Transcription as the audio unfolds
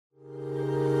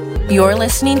You're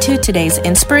listening to today's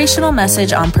inspirational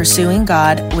message on pursuing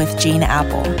God with Gene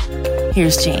Apple.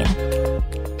 Here's Gene.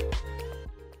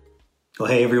 Well,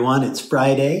 hey everyone, it's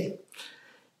Friday,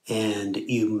 and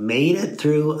you made it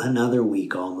through another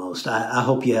week almost. I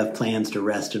hope you have plans to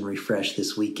rest and refresh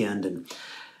this weekend, and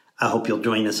I hope you'll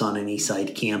join us on an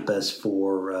Eastside campus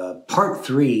for part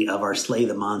 3 of our Slay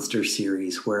the Monster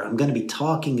series, where I'm going to be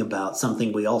talking about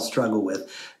something we all struggle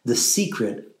with, the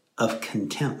secret of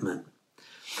contentment.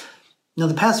 Now,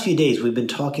 the past few days, we've been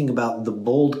talking about the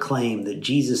bold claim that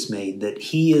Jesus made, that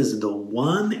he is the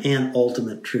one and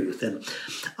ultimate truth. And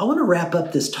I want to wrap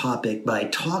up this topic by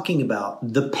talking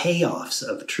about the payoffs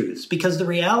of truths, because the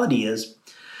reality is,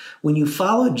 when you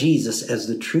follow Jesus as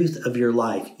the truth of your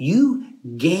life, you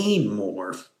gain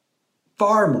more,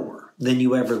 far more than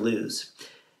you ever lose.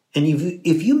 And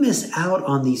if you miss out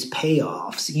on these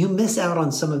payoffs, you miss out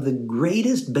on some of the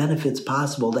greatest benefits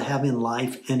possible to have in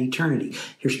life and eternity.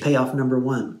 Here's payoff number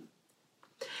 1.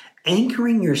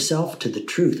 Anchoring yourself to the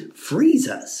truth frees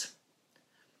us.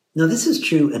 Now, this is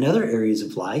true in other areas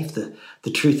of life.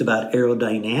 The truth about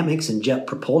aerodynamics and jet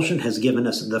propulsion has given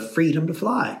us the freedom to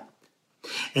fly.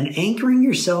 And anchoring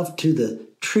yourself to the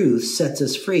truth sets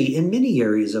us free in many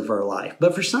areas of our life.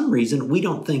 But for some reason, we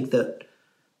don't think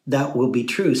that will be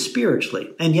true spiritually.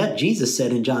 And yet Jesus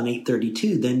said in John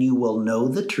 8:32, then you will know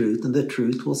the truth, and the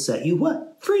truth will set you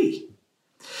what? Free.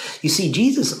 You see,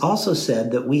 Jesus also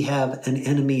said that we have an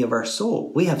enemy of our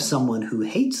soul. We have someone who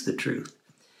hates the truth.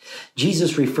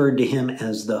 Jesus referred to him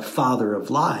as the father of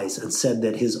lies and said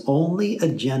that his only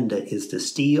agenda is to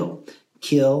steal,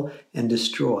 kill, and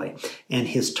destroy. And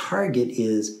his target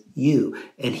is you.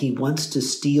 And he wants to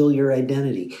steal your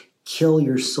identity, kill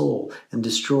your soul, and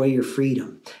destroy your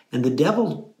freedom. And the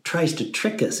devil tries to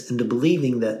trick us into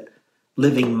believing that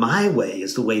living my way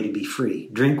is the way to be free.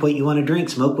 Drink what you want to drink,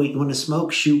 smoke what you want to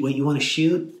smoke, shoot what you want to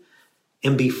shoot,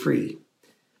 and be free.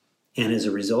 And as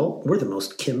a result, we're the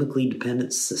most chemically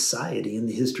dependent society in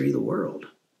the history of the world.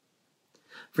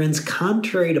 Friends,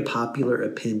 contrary to popular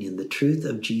opinion, the truth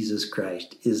of Jesus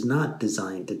Christ is not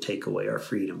designed to take away our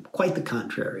freedom. Quite the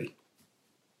contrary.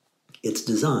 It's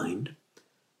designed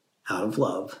out of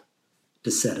love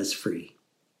to set us free.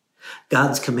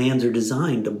 God's commands are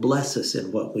designed to bless us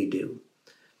in what we do.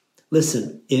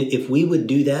 Listen, if we would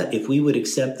do that, if we would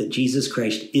accept that Jesus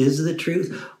Christ is the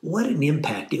truth, what an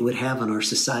impact it would have on our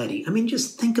society. I mean,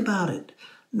 just think about it.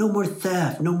 No more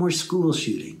theft, no more school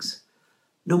shootings,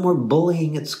 no more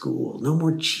bullying at school, no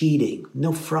more cheating,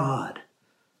 no fraud,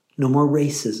 no more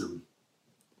racism.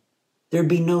 There'd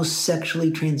be no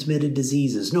sexually transmitted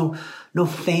diseases, no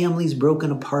families broken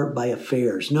apart by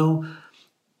affairs, no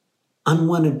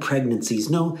unwanted pregnancies,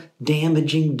 no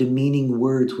damaging, demeaning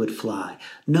words would fly,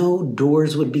 no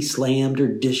doors would be slammed or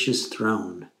dishes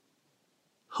thrown.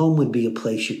 Home would be a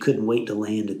place you couldn't wait to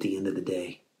land at the end of the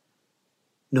day.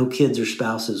 No kids or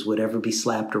spouses would ever be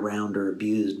slapped around or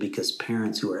abused because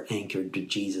parents who are anchored to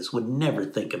Jesus would never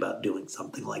think about doing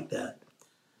something like that.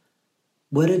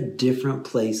 What a different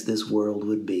place this world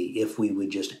would be if we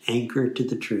would just anchor to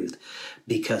the truth.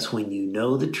 Because when you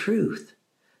know the truth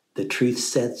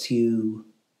sets you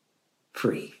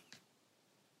free.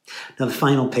 Now, the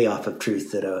final payoff of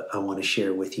truth that I want to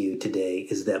share with you today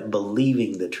is that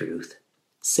believing the truth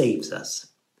saves us.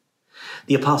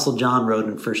 The Apostle John wrote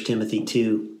in 1 Timothy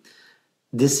 2,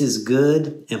 this is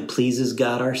good and pleases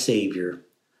God our Savior,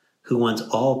 who wants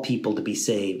all people to be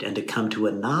saved and to come to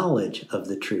a knowledge of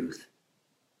the truth.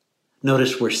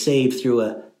 Notice we're saved through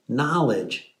a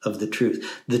knowledge of the truth.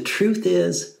 The truth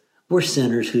is we're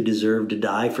sinners who deserve to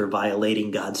die for violating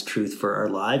God's truth for our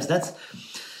lives. That's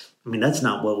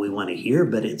not what we want to hear,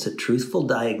 but it's a truthful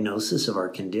diagnosis of our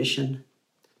condition.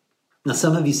 Now,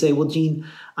 some of you say, well, Gene,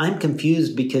 I'm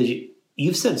confused because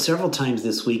you've said several times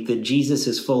this week that Jesus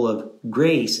is full of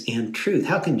grace and truth.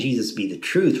 How can Jesus be the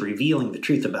truth, revealing the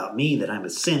truth about me, that I'm a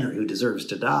sinner who deserves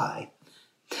to die?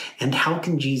 And how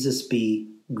can Jesus be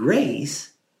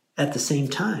grace at the same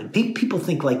time? People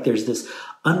think like there's this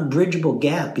unbridgeable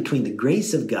gap between the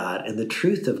grace of God and the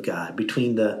truth of God,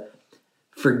 between the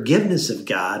forgiveness of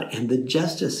God and the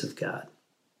justice of God.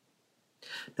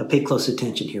 Now pay close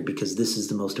attention here, because this is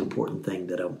the most important thing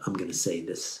that I'm going to say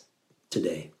this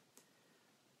today.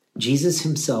 Jesus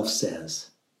himself says,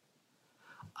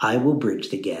 I will bridge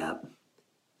the gap.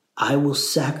 I will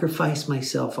sacrifice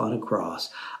myself on a cross.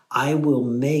 I will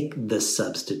make the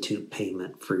substitute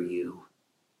payment for you.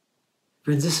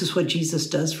 Friends, this is what Jesus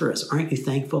does for us. Aren't you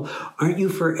thankful? Aren't you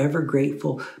forever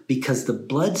grateful? Because the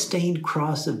blood-stained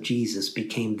cross of Jesus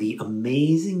became the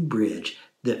amazing bridge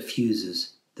that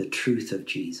fuses the truth of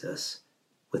Jesus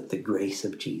with the grace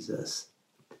of Jesus.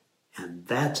 And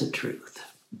that's a truth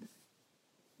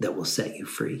that will set you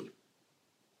free.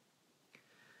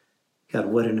 God,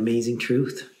 what an amazing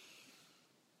truth.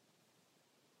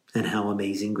 And how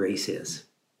amazing grace is.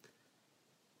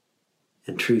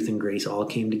 And truth and grace all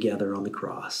came together on the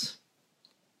cross.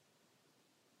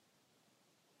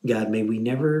 God, may we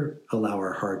never allow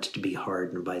our hearts to be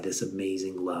hardened by this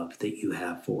amazing love that you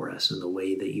have for us and the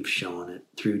way that you've shown it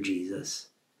through Jesus.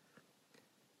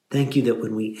 Thank you that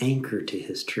when we anchor to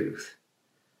his truth,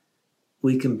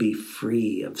 we can be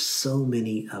free of so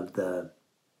many of the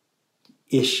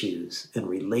issues and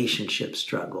relationship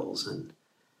struggles and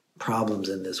problems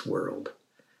in this world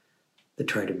that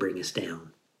try to bring us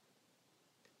down.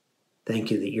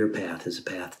 Thank you that your path is a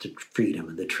path to freedom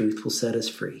and the truth will set us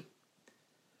free.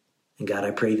 And God,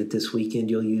 I pray that this weekend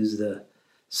you'll use the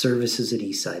services at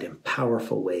Eastside in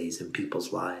powerful ways in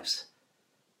people's lives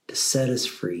to set us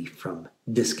free from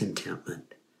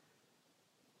discontentment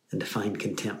and to find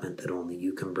contentment that only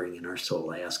you can bring in our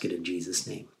soul. I ask it in Jesus'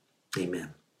 name.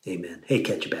 Amen. Amen. Hey,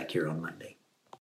 catch you back here on Monday.